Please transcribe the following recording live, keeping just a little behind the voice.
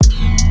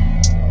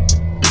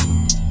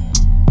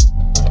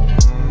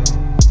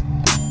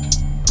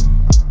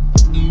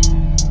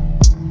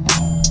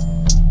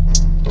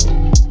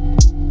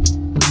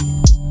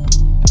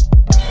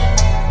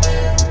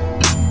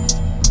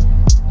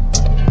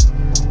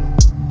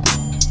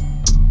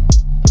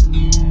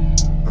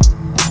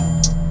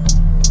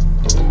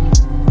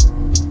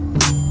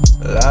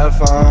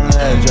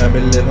be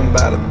living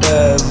by the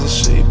bezel.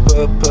 She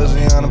put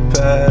pussy on a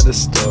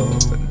pedestal,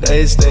 but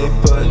they stay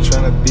put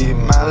tryna beat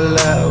my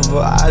level.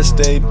 I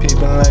stay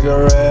peeping like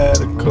a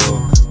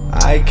radical.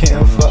 I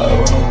can't fuck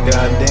with no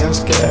goddamn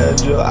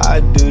schedule.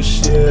 I do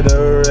shit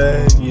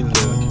irregular.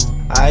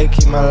 I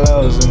keep my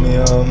lows and me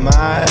hold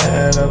my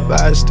head up.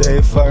 I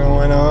stay fucking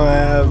with no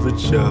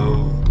average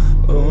Joe.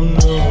 Oh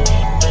no,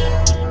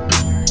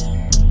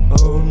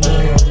 oh no.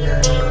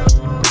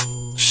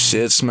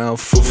 Shit smell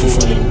foo-foo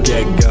from the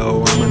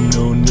get-go. I'm a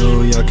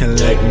new, y'all can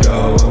let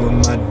go. I'm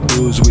with my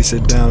dudes, we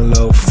sit down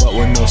low. Fuck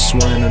with no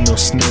swine or no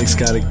snakes.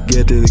 Gotta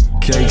get to the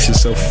cake, shit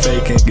so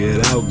fake and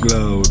get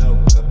outglowed.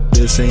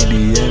 This ain't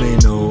the end,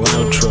 ain't no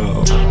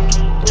outro.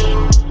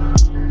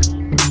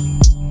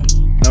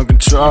 No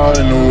control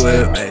in the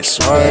whip, ayy,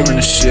 swerve in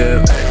the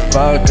ship, ayy,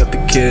 fuck up the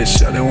kids,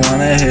 sure they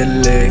wanna hit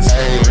licks,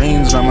 ayy,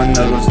 rings on my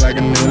knuckles like a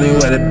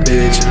newlywed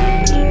bitch,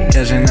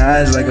 catching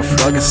eyes like a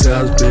fucking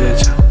sales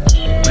bitch,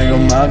 make a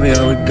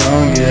mafia, we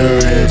gon' get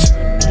rich,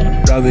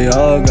 probably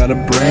all got a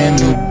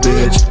brand new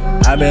bitch,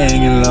 I been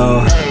hanging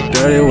low,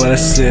 dirty what I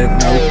sip,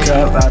 no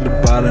cup out the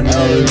bottle,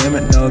 no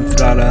limit, no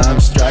throttle, I'm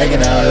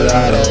striking out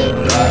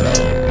lotto.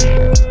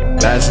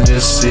 Passenger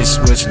seat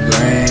switching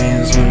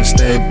lanes, when I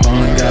stay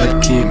ballin', gotta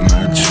keep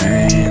my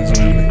chains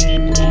with me.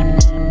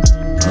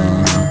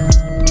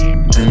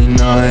 And you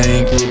know I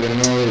ain't keeping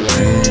no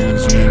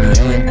lanes with me.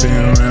 You ain't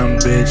been around,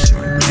 bitch, you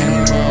ain't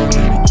came on with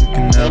me. You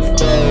can never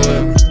fall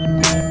with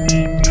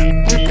me.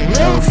 You can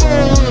never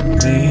fall with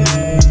me.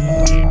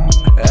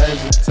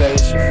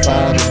 Hesitation,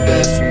 find a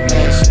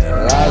destination.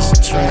 Lost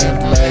in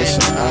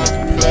translation,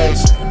 I'm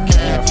complacent.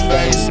 Can't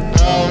face it,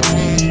 no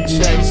need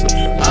to chase it.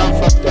 I'm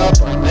fucked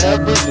up on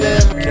every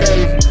damn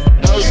occasion.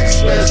 No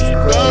success,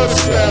 no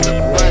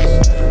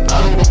celebration.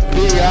 I'm gon'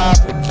 be out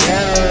for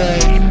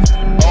generations.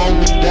 Hold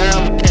me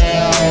down,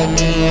 can't hold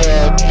me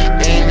up.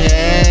 In your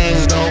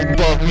hands, don't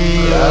fuck me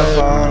up. Life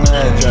on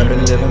edge, I be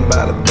living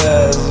by the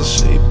bezel.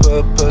 She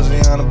put pussy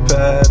on a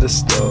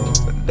pedestal,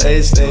 but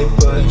they stay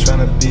put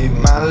tryna beat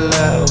my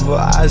level.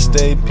 I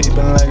stay peeping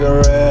like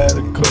a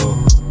radical.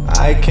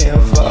 I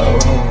can't fuck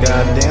with no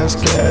goddamn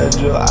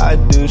schedule. I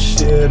do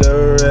shit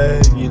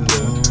irregular.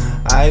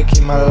 I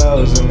keep my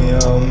lows and me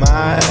hold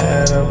my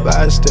head up.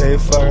 I stay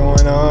fucking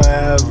with no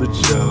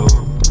average Joe.